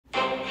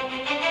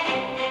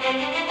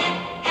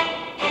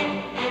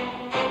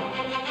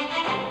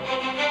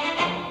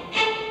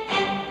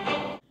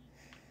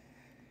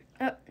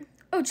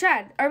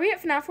Chad, are we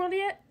at FNAF World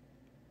yet?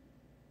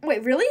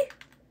 Wait, really?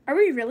 Are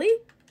we really?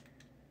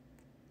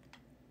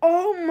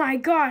 Oh my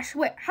gosh.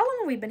 Wait, how long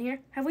have we been here?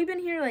 Have we been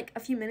here like a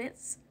few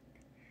minutes?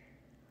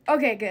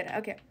 Okay, good.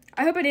 Okay.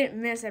 I hope I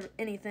didn't miss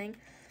anything.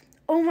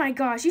 Oh my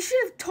gosh, you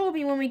should have told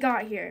me when we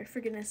got here,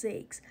 for goodness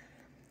sakes.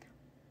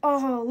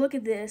 Oh, look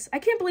at this. I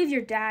can't believe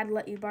your dad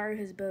let you borrow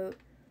his boat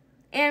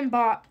and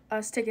bought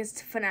us tickets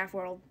to FNAF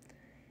World.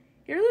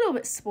 You're a little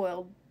bit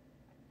spoiled.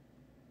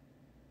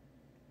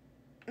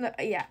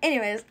 Yeah,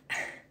 anyways.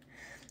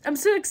 I'm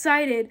so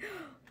excited.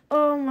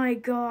 Oh my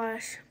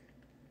gosh.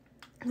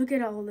 Look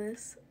at all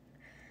this.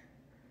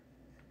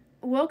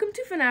 Welcome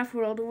to FNAF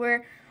World,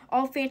 where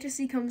all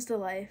fantasy comes to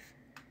life.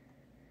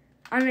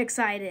 I'm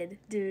excited,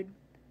 dude.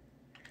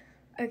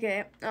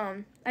 Okay,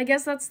 I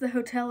guess that's the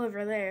hotel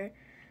over there.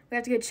 We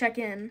have to go check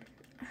in.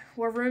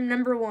 We're room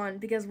number 1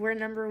 because we're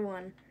number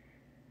 1.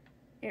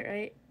 Yeah,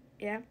 right?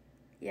 Yeah?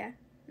 Yeah?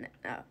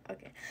 No,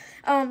 okay.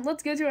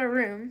 Let's go to our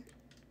room.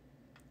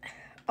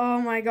 Oh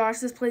my gosh,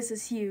 this place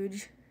is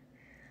huge.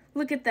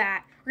 Look at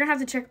that. We're gonna have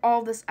to check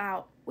all this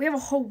out. We have a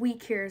whole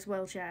week here as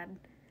well, Chad.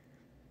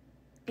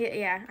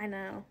 Yeah, I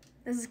know.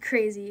 This is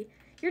crazy.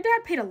 Your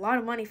dad paid a lot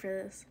of money for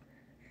this.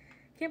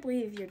 Can't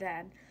believe your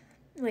dad.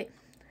 Wait.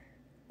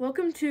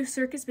 Welcome to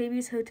Circus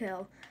Baby's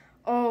Hotel.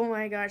 Oh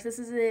my gosh, this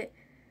is it.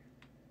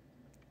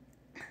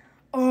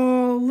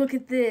 Oh, look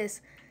at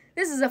this.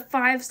 This is a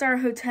 5-star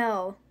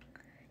hotel.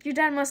 Your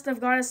dad must have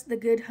got us the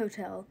good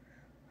hotel.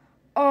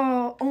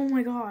 Oh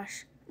my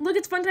gosh. Look,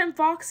 it's Funtime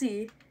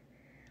Foxy.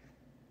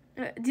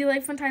 Do you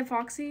like Funtime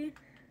Foxy?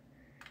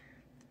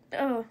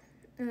 Oh,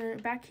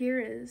 back here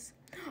is...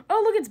 Oh,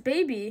 look, it's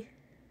Baby.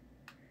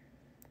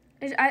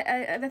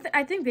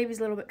 I think Baby's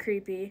a little bit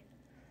creepy.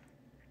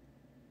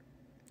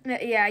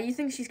 Yeah, you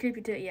think she's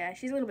creepy too. Yeah,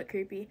 she's a little bit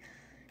creepy.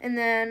 And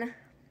then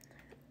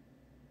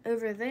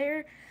over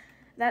there,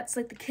 that's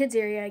like the kids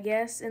area, I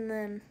guess. And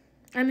then,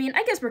 I mean,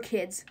 I guess we're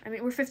kids. I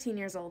mean, we're 15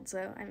 years old,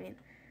 so I mean,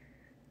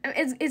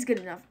 it's good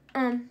enough.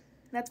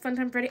 That's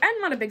Funtime Freddy. I'm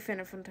not a big fan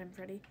of Funtime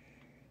Freddy.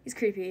 He's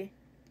creepy.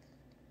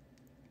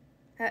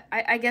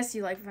 I guess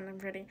you like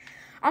Funtime Freddy.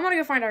 I'm gonna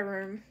go find our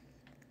room.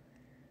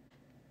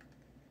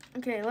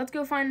 Okay, let's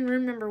go find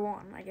room number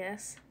 1, I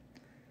guess.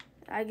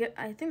 I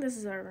think this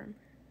is our room.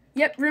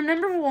 Yep, room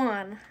number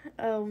 1.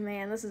 Oh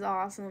man, this is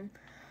awesome.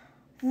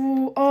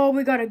 Ooh, oh,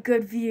 we got a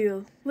good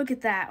view. Look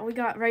at that. We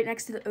got right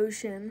next to the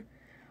ocean.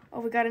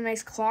 Oh, we got a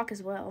nice clock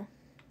as well.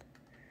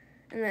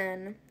 And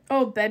then,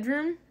 oh,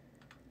 bedroom.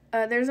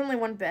 There's only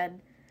one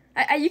bed.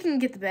 You can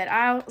get the bed.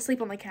 I'll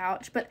sleep on the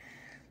couch, but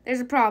there's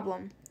a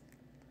problem.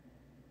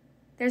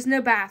 There's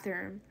no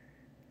bathroom.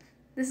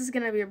 This is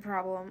gonna be a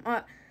problem.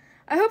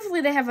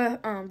 Hopefully they have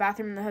a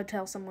bathroom in the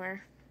hotel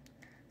somewhere.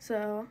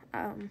 So,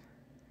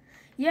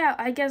 yeah,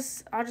 I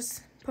guess I'll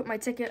just put my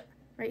ticket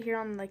right here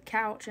on the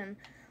couch and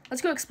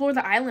let's go explore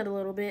the island a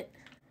little bit.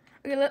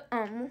 Okay,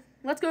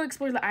 let's go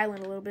explore the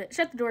island a little bit.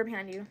 Shut the door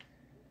behind you,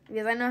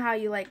 because I know how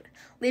you like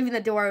leaving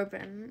the door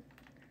open.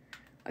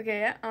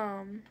 Okay,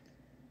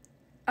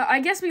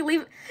 I guess we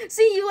leave.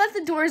 See, you left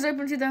the doors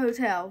open to the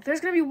hotel. There's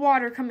gonna be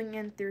water coming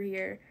in through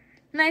here.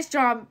 Nice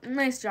job,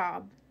 nice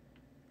job.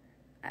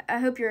 I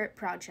hope you're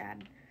proud,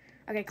 Chad.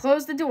 Okay,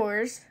 close the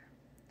doors.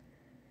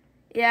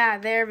 Yeah,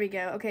 there we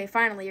go. Okay,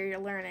 finally, you're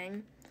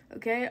learning.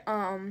 Okay,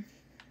 okay,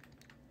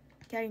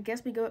 I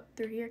guess we go up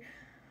through here.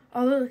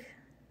 Oh, look,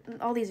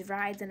 all these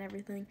rides and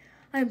everything.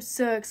 I am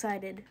so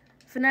excited.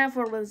 FNAF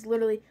World is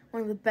literally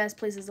one of the best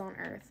places on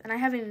Earth, and I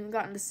haven't even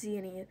gotten to see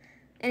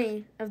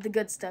any of the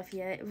good stuff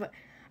yet, but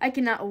I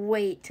cannot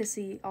wait to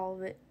see all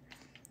of it.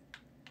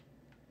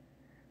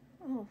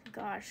 Oh,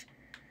 gosh.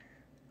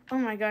 Oh,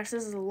 my gosh,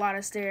 this is a lot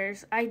of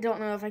stairs. I don't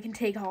know if I can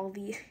take all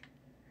these.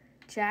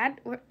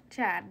 Chad, where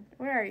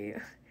are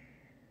you?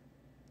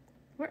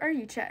 Where are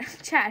you, Chad?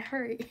 Chad,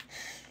 hurry.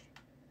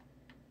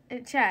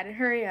 Chad,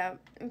 hurry up.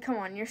 Come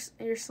on,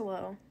 you're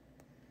slow.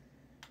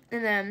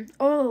 And then,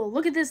 oh,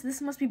 look at this.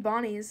 This must be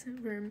Bonnie's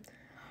room.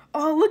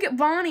 Oh, look at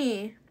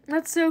Bonnie.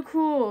 That's so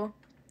cool.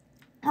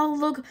 Oh,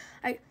 look.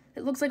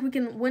 It looks like we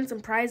can win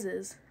some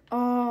prizes.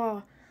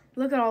 Oh,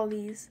 look at all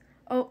these.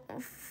 Oh,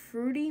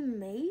 fruity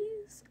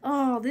maze?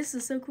 Oh, this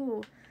is so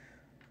cool.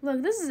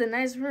 Look, this is a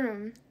nice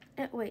room.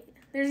 Wait,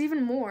 there's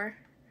even more.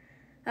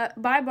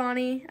 Bye,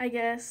 Bonnie, I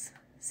guess.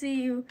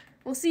 See you.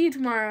 We'll see you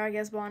tomorrow, I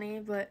guess, Bonnie.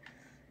 But,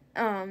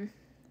 oh,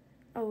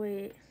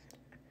 wait.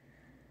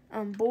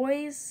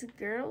 Boys,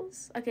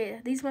 girls? Okay,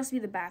 these must be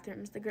the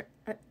bathrooms.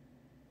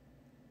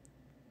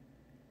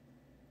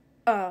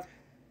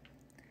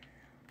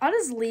 I'll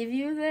just leave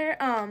you there.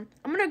 I'm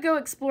gonna go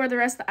explore the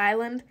rest of the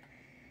island.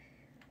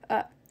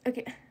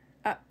 Okay.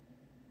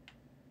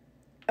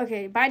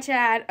 Okay, bye,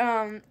 Chad.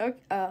 Okay,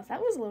 that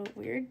was a little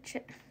weird.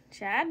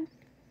 Chad?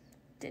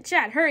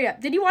 Chad, hurry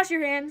up. Did you wash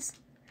your hands?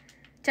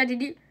 Chad,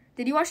 did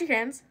you wash your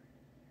hands?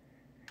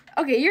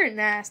 Okay, you're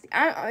nasty.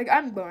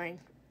 I'm going.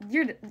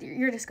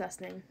 You're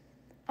disgusting.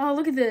 Oh,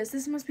 look at this.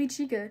 This must be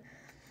Chica.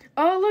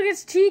 Oh, look,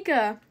 it's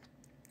Chica.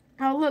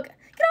 Oh, look.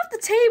 Get off the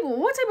table.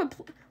 What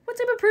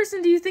type of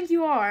person do you think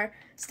you are?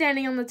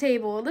 standing on the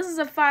table. This is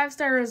a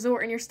 5-star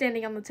resort and you're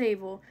standing on the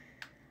table.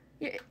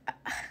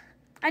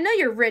 I know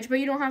you're rich, but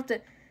you don't have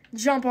to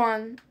jump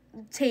on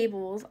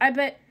tables. I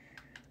bet.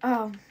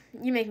 Oh,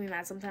 you make me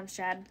mad sometimes,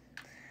 Chad.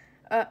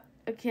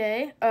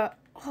 Okay.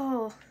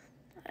 Oh,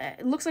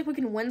 it looks like we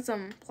can win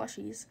some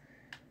plushies.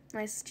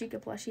 Nice Chica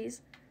plushies.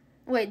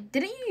 Wait,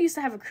 didn't you used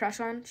to have a crush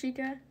on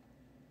Chica,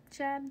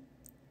 Chad?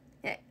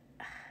 Yeah.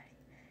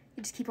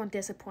 You just keep on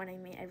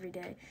disappointing me every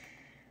day.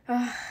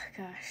 Oh,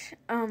 gosh.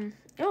 Oh,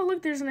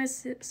 look, there's a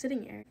nice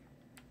sitting area.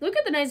 Look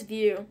at the nice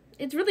view.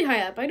 It's really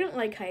high up. I don't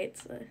like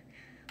heights.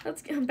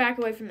 Let's back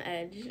away from the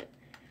edge.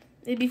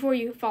 Before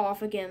you fall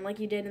off again like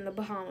you did in the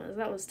Bahamas.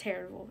 That was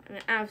terrible. I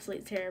mean,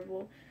 absolutely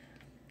terrible.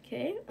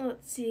 Okay,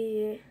 let's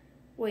see.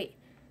 Wait,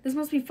 this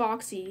must be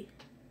Foxy.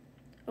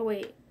 Oh,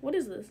 wait, what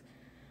is this?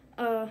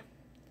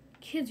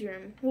 Kids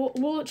room.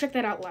 We'll check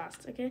that out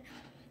last, okay?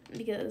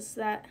 Because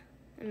that,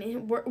 I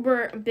mean,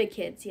 we're big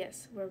kids,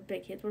 yes. We're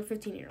big kids. We're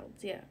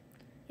 15-year-olds, yeah.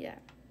 Yeah,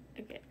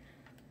 okay.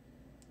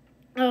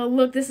 Oh,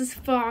 look, this is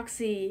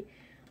Foxy.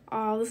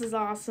 Oh, this is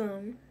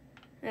awesome.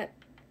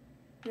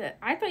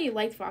 I thought you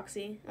liked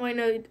Foxy. Oh, I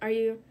know.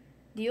 Do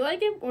you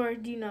like him or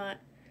do you not?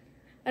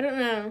 I don't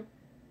know.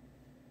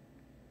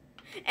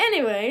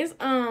 Anyways,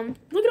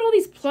 look at all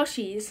these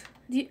plushies.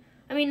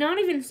 I mean, not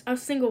even a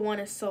single one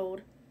is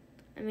sold.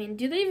 I mean,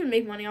 do they even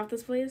make money off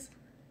this place?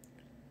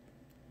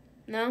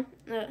 No?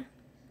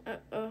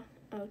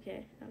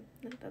 Okay.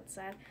 That's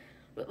sad.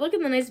 But look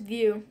at the nice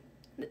view.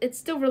 It's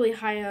still really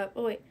high up.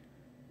 Oh, wait.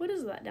 What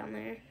is that down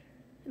there?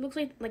 It looks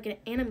like an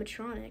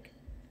animatronic.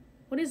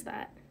 What is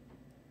that?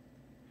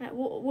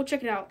 We'll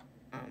check it out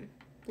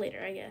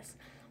later, I guess.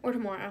 Or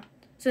tomorrow.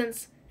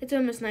 Since it's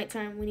almost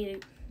nighttime, we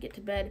need to get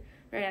to bed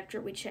right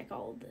after we check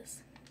all of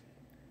this.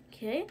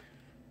 Okay.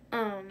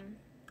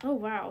 Oh,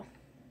 wow.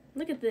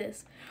 Look at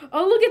this.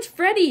 Oh, look, it's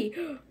Freddy.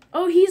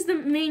 Oh, he's the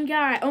main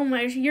guy. Oh,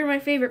 my, you're my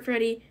favorite,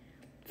 Freddy.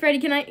 Freddy,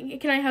 can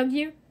I hug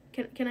you?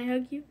 Can I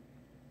hug you?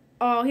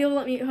 Oh, he'll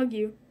let me hug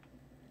you.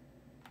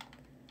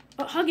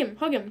 Oh, hug him.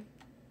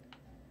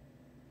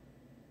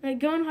 Right,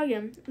 go and hug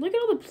him. Look at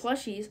all the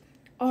plushies.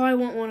 Oh, I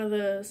want one of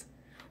those.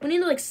 We need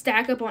to, like,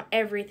 stack up on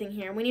everything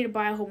here. We need to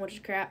buy a whole bunch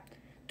of crap.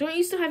 Don't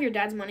you still have your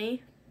dad's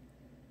money?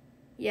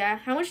 Yeah.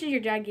 How much did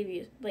your dad give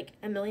you? Like,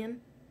 $1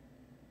 million?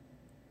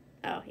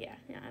 Oh, yeah.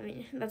 I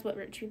mean, that's what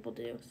rich people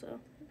do, so,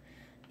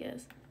 I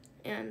guess.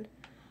 And,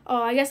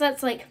 oh, I guess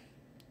that's, like,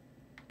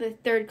 the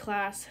 3rd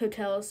class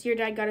hotels. Your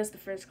dad got us the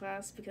 1st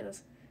class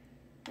because,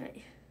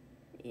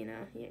 you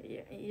know,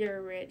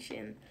 you're rich.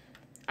 And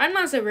I'm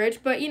not so rich,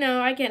 but, you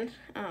know, I can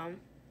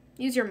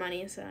use your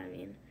money, so, I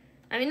mean,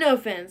 no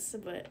offense,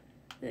 but,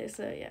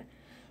 so, yeah.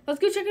 Let's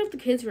go check out the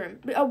kids' room.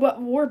 Oh, but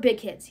we're big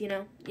kids, you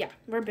know? Yeah,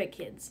 we're big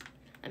kids.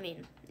 I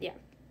mean, yeah.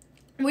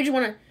 We just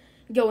want to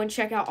go and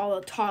check out all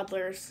the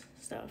toddlers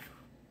stuff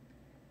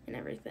and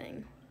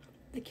everything.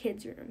 The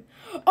kids' room.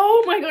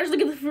 Oh, my gosh,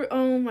 look at the fruit.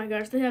 Oh, my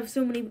gosh, they have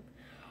so many.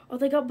 Oh,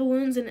 they got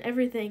balloons and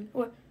everything.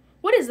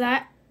 What is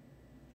that?